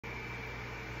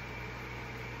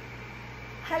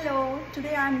Hello,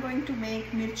 today I am going to make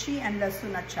mirchi and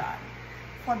lasun achar.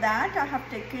 For that I have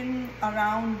taken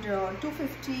around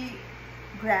 250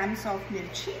 grams of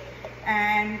mirchi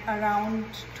and around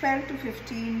 12 to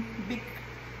 15 big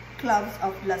cloves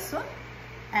of lasun,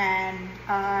 and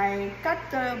I cut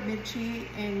the mirchi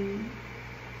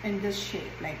in this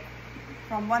shape, like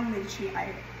from one mirchi I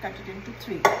cut it into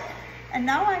 3. And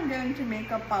now I am going to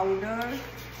make a powder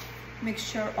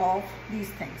mixture of these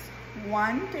things.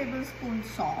 1 tablespoon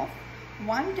sauf,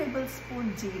 1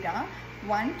 tablespoon jeera,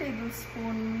 1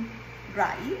 tablespoon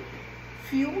rayi,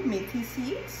 few methi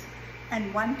seeds,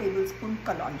 and 1 tablespoon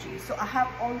kalonji. So I have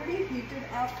already heated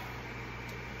up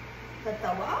the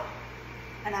tawa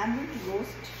and I am going to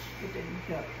roast it in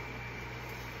here.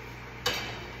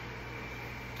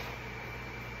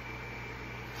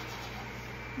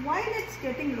 While it's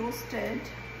getting roasted,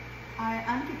 I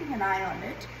am keeping an eye on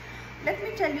it. Let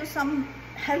me tell you some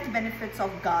health benefits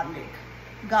of garlic.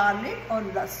 Garlic or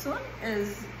lasun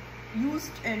is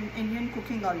used in Indian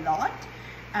cooking a lot,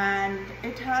 and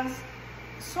it has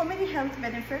so many health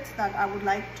benefits that I would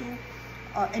like to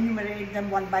enumerate them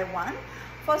one by one.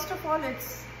 First of all,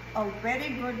 it's a very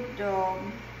good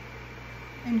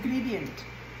ingredient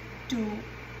to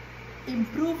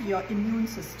improve your immune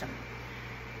system.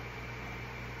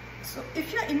 So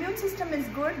if your immune system is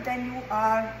good, then you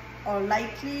are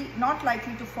not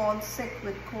likely to fall sick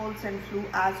with colds and flu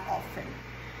as often.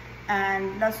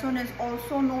 And lasun is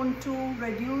also known to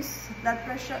reduce blood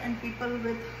pressure in people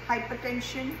with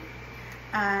hypertension,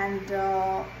 and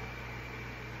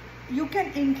you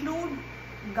can include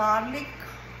garlic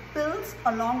pills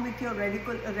along with your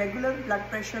regular blood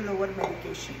pressure lower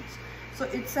medications. So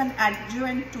it's an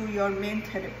adjunct to your main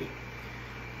therapy.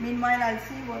 Meanwhile, I'll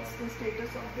see what's the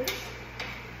status of this.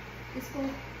 इसको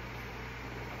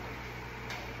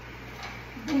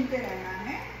भूनते रहना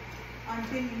है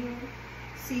until you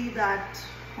see that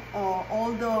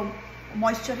all the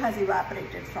moisture has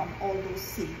evaporated from all those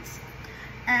seeds.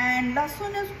 And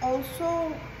lasun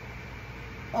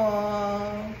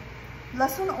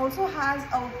also has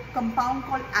a compound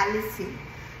called allicin.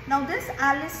 Now this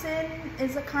allicin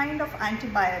is a kind of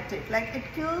antibiotic, like it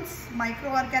kills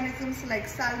microorganisms like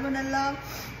salmonella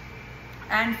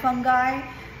and fungi,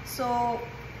 so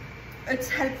it's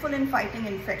helpful in fighting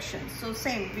infections. So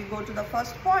same, we go to the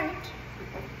first point,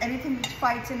 anything which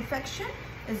fights infection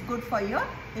is good for your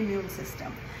immune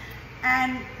system.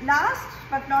 And last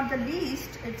but not the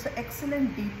least, it's an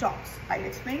excellent detox. I'll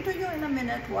explain to you in a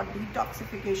minute what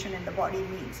detoxification in the body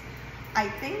means. I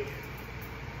think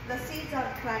the seeds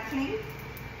are crackling.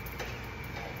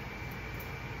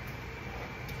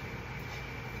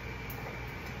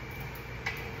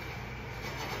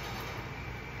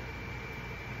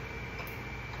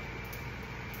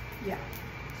 Yeah,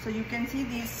 so you can see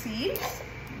these seeds,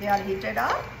 they are heated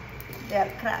up, they are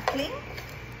crackling,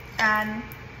 and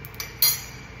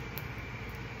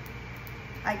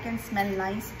I can smell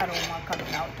nice aroma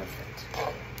coming out of it.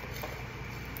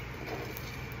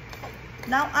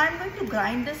 Now I'm going to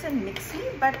grind this in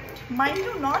mixie, but mind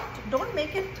you, don't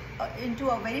make it into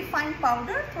a very fine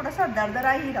powder. थोड़ा सा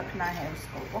दरदरा ही रखना है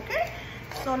उसको, okay?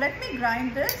 So let me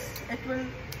grind this. It will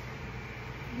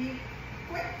be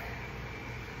quick.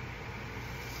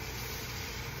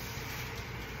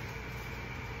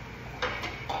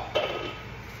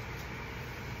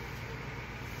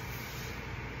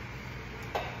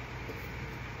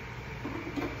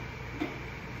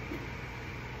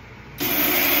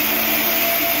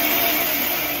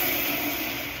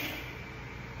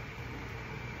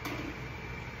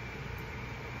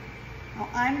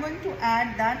 I'm going to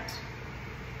add that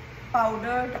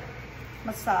powdered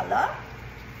masala.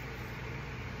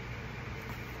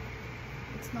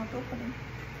 It's not opening.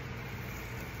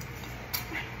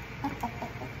 I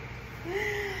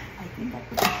think I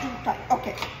put it too tight.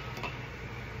 Okay.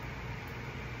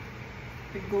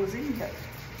 It goes in here.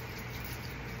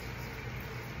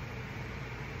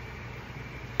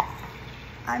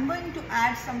 I'm going to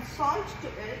add some salt to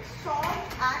it. Salt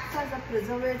acts as a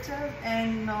preservative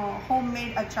in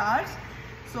homemade achars,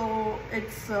 so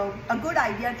it's a good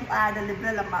idea to add a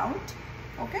liberal amount,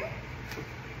 okay?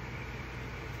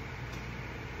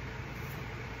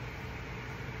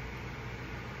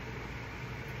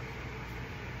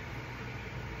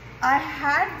 I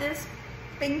had this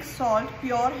pink salt,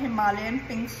 pure Himalayan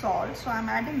pink salt, so I'm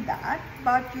adding that,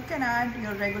 but you can add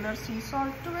your regular sea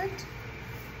salt to it.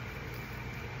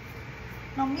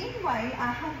 Now meanwhile,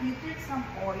 I have heated some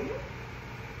oil,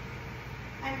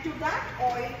 and to that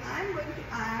oil I am going to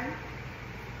add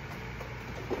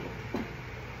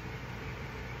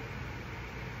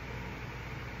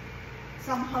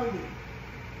some haldi.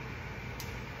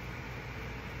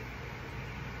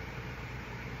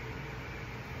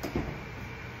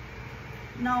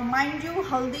 Now mind you,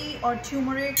 haldi or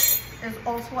turmeric is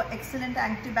also an excellent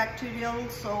antibacterial.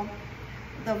 So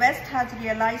the West has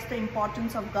realized the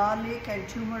importance of garlic and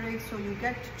turmeric. So you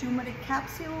get turmeric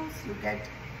capsules, you get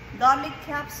garlic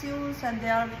capsules, and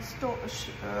they are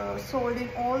sold in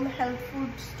all health food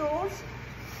stores.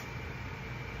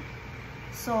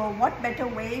 So what better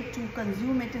way to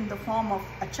consume it in the form of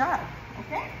achar,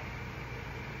 okay?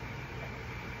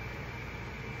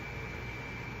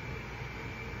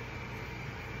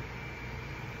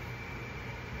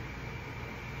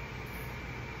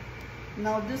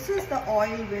 Now this is the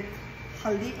oil with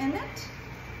haldi in it.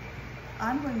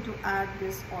 I'm going to add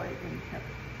this oil in here.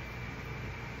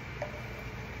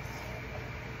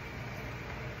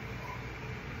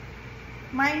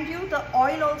 Mind you, the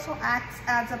oil also acts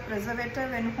as a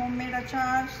preservative in homemade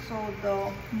achar, so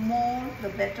the more the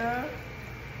better.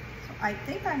 So I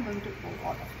think I'm going to pour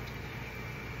all of it.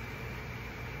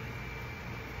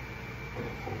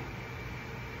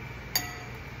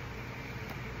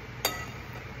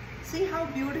 See how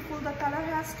beautiful the color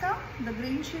has come? The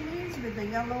green chilies with the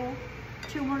yellow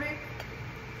turmeric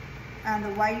and the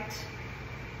white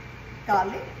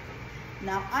garlic.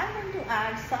 Now I'm going to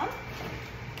add some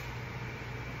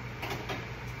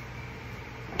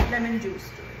lemon juice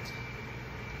to it.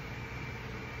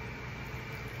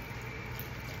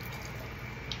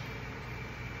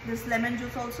 This lemon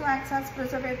juice also acts as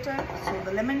preservative. So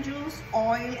the lemon juice,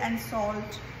 oil and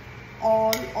salt,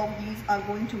 all of these are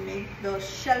going to make the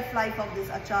shelf life of this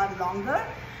achar longer.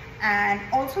 And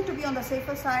also, to be on the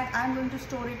safer side, I'm going to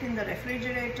store it in the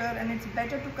refrigerator, and it's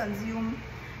better to consume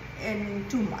in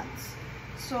 2 months.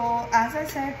 So as I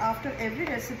said, after every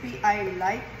recipe I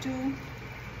like to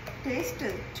taste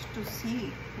it to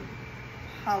see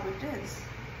how it is.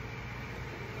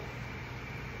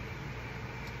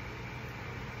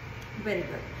 Very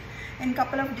good. In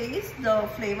couple of days, the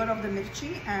flavor of the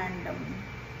mirchi and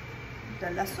the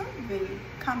lasun will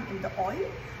come in the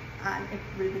oil, and it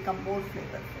will become more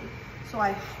flavorful. So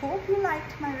I hope you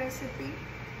liked my recipe.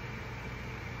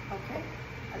 Okay,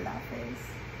 Allah Hafiz.